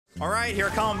All right, here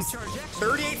it comes.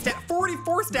 38 stacks,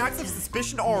 44 stacks of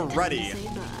suspicion already.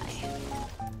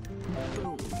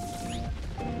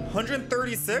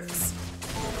 136.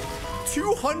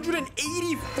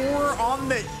 284 on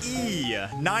the E.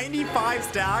 95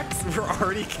 stacks. We're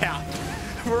already capped.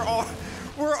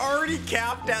 We're already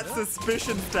capped at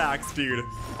suspicion stacks, dude.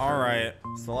 All right,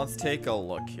 so let's take a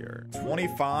look here.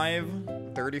 25,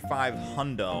 35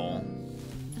 hundo.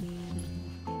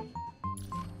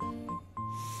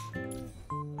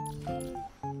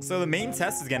 So the main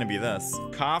test is gonna be this.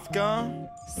 Kafka,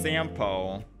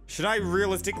 Sampo. Should I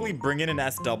realistically bring in an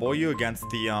SW against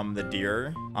the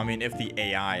deer? I mean, if the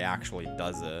AI actually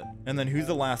does it. And then who's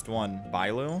the last one?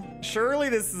 Bailu? Surely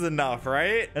this is enough,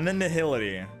 right? And then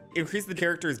Nihility. Increase the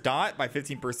character's dot by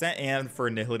 15% and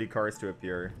for Nihility cards to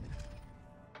appear.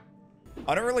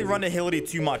 I don't really run Nihility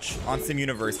too much on Sim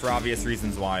Universe for obvious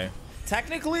reasons why.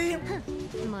 Technically,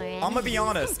 I'm gonna be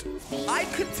honest. I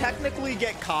could technically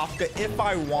get Kafka if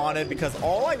I wanted because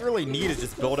all I really need is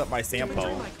just build up my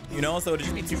Sampo. You know, so it'd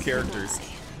just be 2 characters.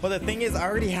 But the thing is, I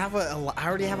already have a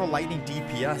lightning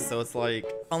DPS, so it's like,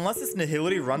 unless this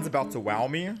Nihility run's about to wow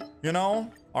me, you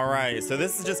know? All right, so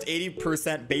this is just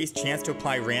 80% base chance to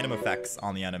apply random effects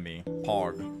on the enemy.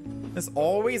 Pog. This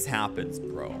always happens,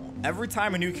 bro. Every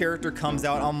time a new character comes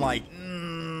out, I'm like,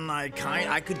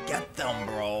 I could get them,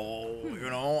 bro. You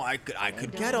know, I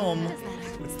could get them.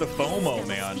 It's the FOMO,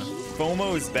 man.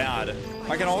 FOMO is bad.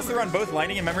 I can also run both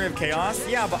Lightning and Memory of Chaos.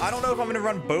 Yeah, but I don't know if I'm gonna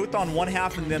run both on one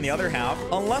half and then the other half.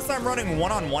 Unless I'm running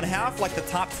one on one half, like the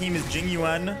top team is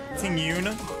Jingyuan,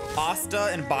 Tingyun, Asta,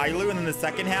 and Bailu, and then the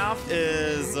second half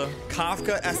is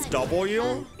Kafka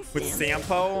SW with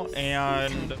Sampo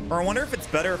and... Or I wonder if it's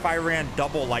better if I ran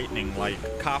double Lightning, like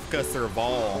Kafka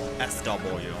Serval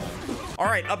SW. All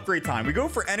right, upgrade time. We go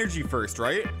for energy first,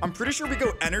 right? I'm pretty sure we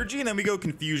go energy and then we go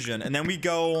confusion and then we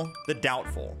go the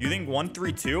doubtful. You think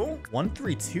 132?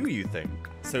 132, you think?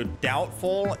 So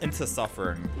doubtful into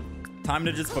suffering. Time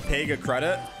to just Papega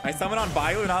credit. I summon on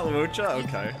Bailu, not Luocha?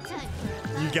 Okay.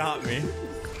 You got me.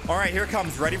 All right, here it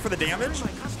comes. Ready for the damage?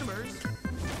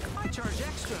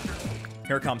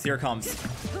 Here it comes, here it comes.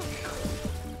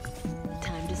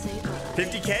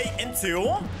 50K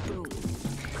into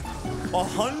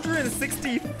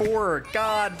 164.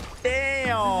 God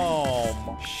damn.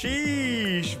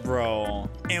 Sheesh, bro.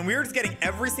 And we're just getting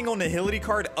every single Nihility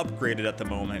card upgraded at the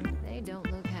moment. They don't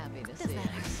look happy to see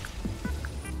us.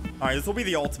 All right, this will be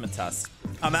the ultimate test.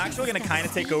 I'm actually gonna kind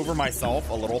of take over myself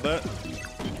a little bit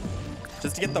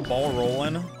just to get the ball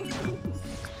rolling.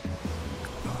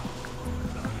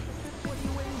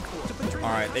 All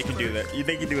right, they can do that.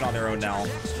 They can do it on their own now.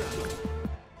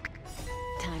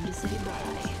 Time to say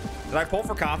bye. Did I pull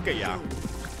for Kafka? Yeah.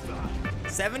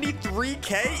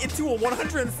 73K into a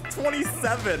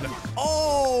 127.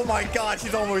 Oh my God,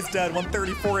 she's almost dead.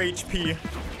 134 HP.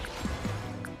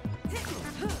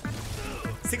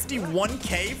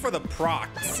 61K for the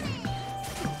procs.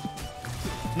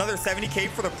 Another 70K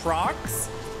for the procs.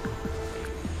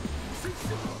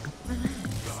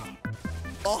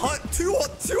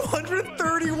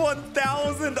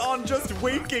 231,000 on just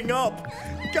waking up.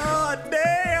 God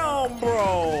damn,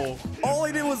 bro. All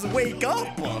I did was wake up.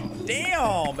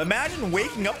 Damn. Imagine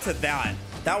waking up to that.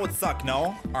 That would suck,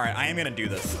 no? All right, I am gonna do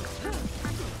this.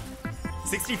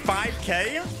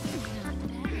 65K?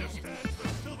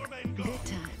 Good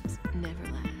times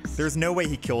never last. There's no way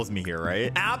he kills me here,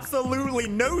 right? Absolutely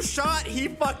no shot he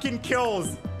fucking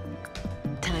kills.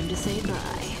 Time to say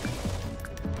bye.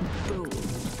 Boom.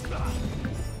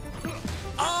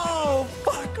 Oh,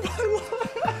 fuck my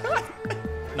life.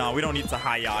 No, we don't need to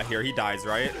hi-ya here. He dies,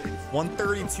 right?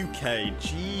 132K.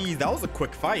 Jeez, that was a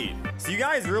quick fight. So you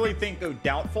guys really think go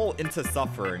doubtful into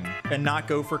suffering and not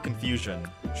go for confusion?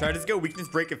 Should I just go weakness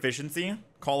break efficiency?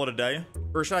 Call it a day?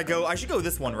 Or should I go, I should go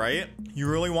this one, right? You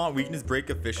really want weakness break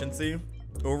efficiency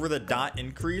over the dot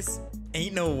increase?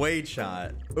 Ain't no way,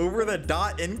 chat. Over the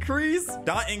dot increase?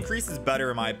 Dot increase is better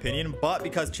in my opinion, but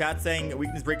because chat's saying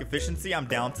weakness break efficiency, I'm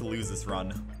down to lose this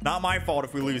run. Not my fault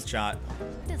if we lose, chat.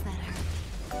 Does that hurt?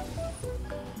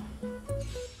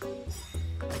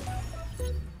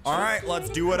 All right, let's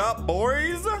do it up,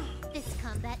 boys. This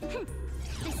combat,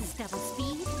 this is double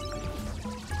speed.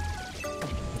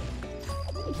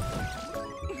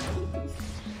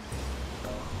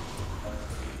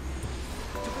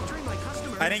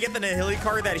 I didn't get the Nihility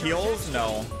card that heals.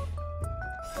 No.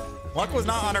 Luck was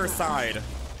not on our side,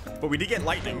 but we did get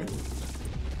lightning.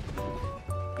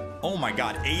 Oh my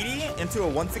God, 80 into a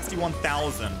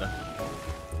 161,000.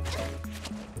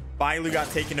 Bailu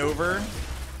got taken over.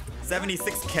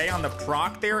 76K on the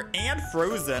proc there and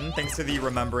frozen thanks to the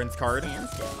remembrance card. Stand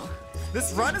still.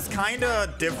 This run is kind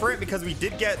of different because we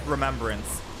did get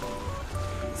Remembrance.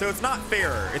 So it's not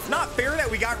fair. It's not fair that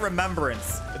we got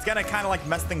Remembrance. It's gonna kind of like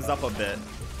mess things up a bit.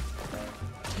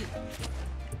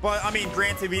 But I mean,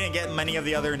 granted, we didn't get many of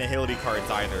the other Nihility cards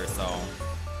either, so.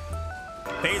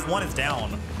 Phase 1 is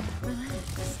down.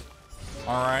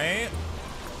 All right.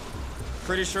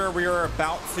 Pretty sure we are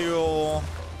about to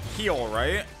heal,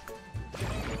 right?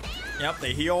 Yep,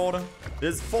 they healed.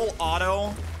 This is full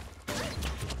auto.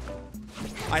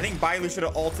 I think Bailu should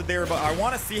have ulted there, but I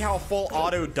want to see how full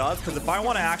auto does, because if I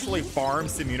want to actually farm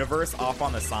Simuniverse off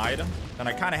on the side, then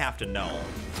I kind of have to know.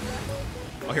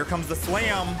 Oh, here comes the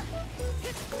slam.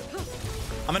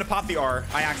 I'm gonna pop the R.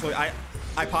 I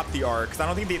popped the R because I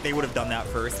don't think they would have done that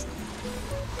first.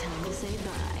 Time to say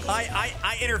bye.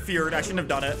 I interfered. I shouldn't have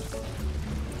done it.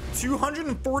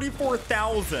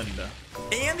 244,000.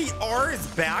 And the R is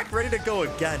back, ready to go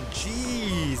again.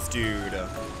 Jeez, dude.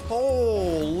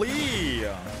 Holy.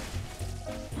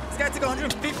 This guy took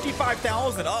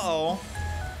 155,000. Uh-oh.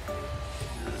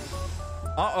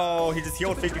 Uh-oh. He just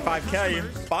healed 55K.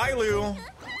 Bailu.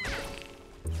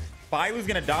 Bailu's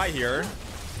gonna die here.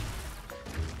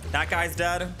 That guy's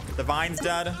dead. The Vine's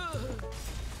dead.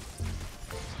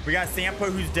 We got Sampo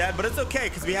who's dead, but it's okay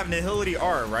because we have Nihility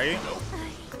R, right?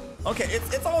 Okay,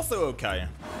 it's also okay.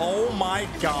 Oh my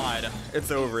god.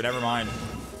 It's over. Never mind.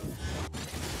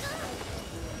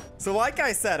 So like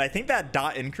I said, I think that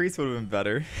dot increase would have been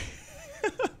better.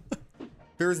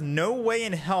 There's no way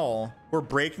in hell we're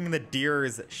breaking the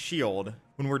deer's shield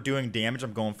when we're doing damage.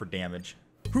 I'm going for damage.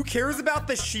 Who cares about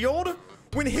the shield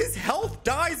when his health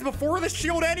dies before the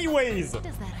shield anyways? Does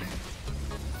that hurt?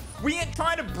 We ain't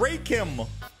trying to break him.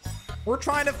 We're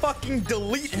trying to fucking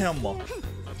delete him.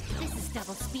 This is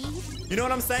double speed. You know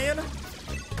what I'm saying?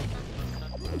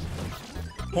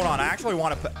 Hold on, I actually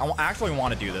want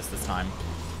to do this time.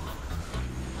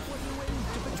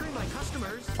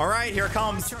 All right, here it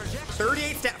comes.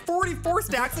 44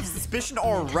 stacks of suspicion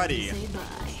already. Say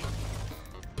bye.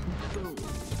 Boom.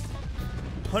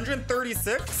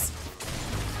 136.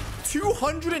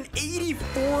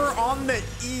 284 on the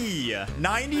E.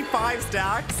 95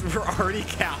 stacks. We're already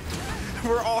capped.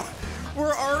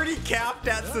 We're already capped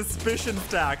at suspicion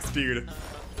stacks, dude.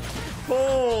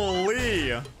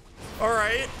 Holy. All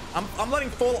right, I'm letting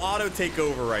full auto take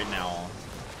over right now.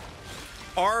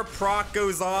 Our proc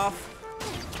goes off.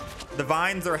 The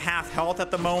Vines are half health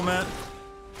at the moment.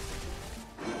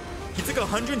 He took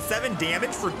 107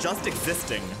 damage for just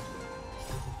existing.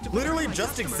 Literally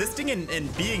just existing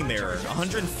and being there.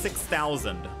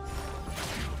 106,000.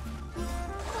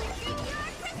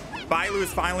 Bailu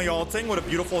is finally ulting. What a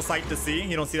beautiful sight to see.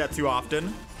 You don't see that too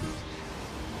often.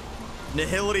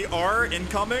 Nihility R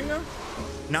incoming.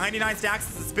 99 stacks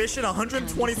of suspicion.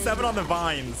 127 on the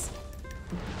Vines.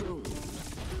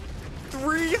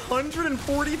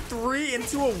 343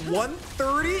 into a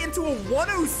 130 into a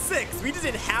 106. We just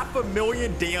did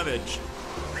 500,000 damage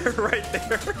right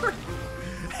there.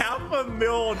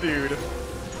 500,000, dude.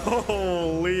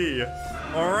 Holy.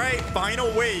 All right, final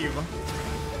wave.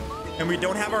 And we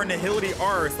don't have our Nihility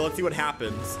R, so let's see what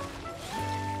happens.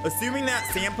 Assuming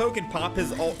that Sampo can pop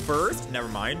his ult first. Never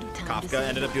mind. Kafka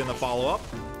ended up doing the follow-up.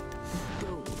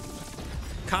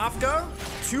 Kafka,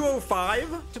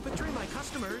 205. To betray my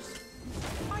customers,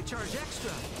 I charge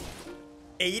extra.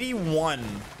 81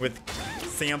 with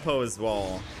Sampo as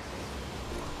well.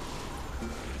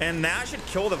 And that should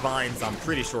kill the Vines, I'm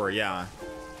pretty sure, yeah.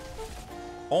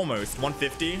 Almost,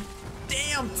 150.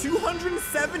 Damn,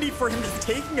 270 for him just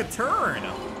taking a turn.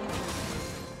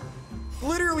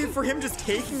 Literally for him just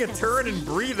taking a turn and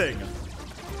breathing.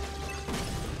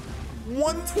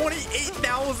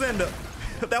 128,000.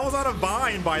 That was on a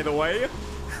Vine, by the way.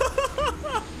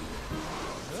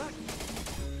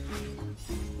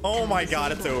 Oh my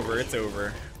god, it's over. It's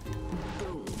over.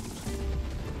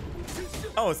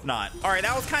 Oh, it's not. All right,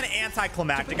 that was kind of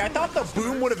anticlimactic. I thought the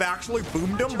boom would have actually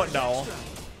boomed him, but no.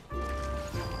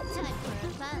 Time for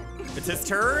a fun. It's his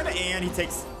turn, and he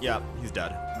takes... Yep, he's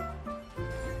dead.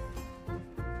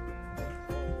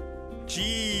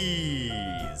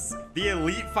 Jeez. The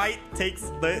elite fight takes...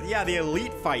 the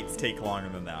elite fights take longer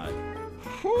than that.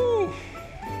 Whew.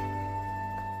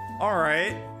 All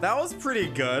right, that was pretty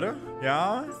good.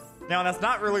 Yeah. Now, that's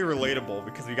not really relatable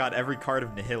because we got every card of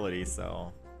Nihility,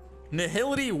 so...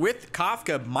 Nihility with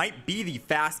Kafka might be the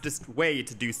fastest way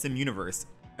to do Sim Universe.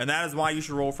 And that is why you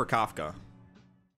should roll for Kafka.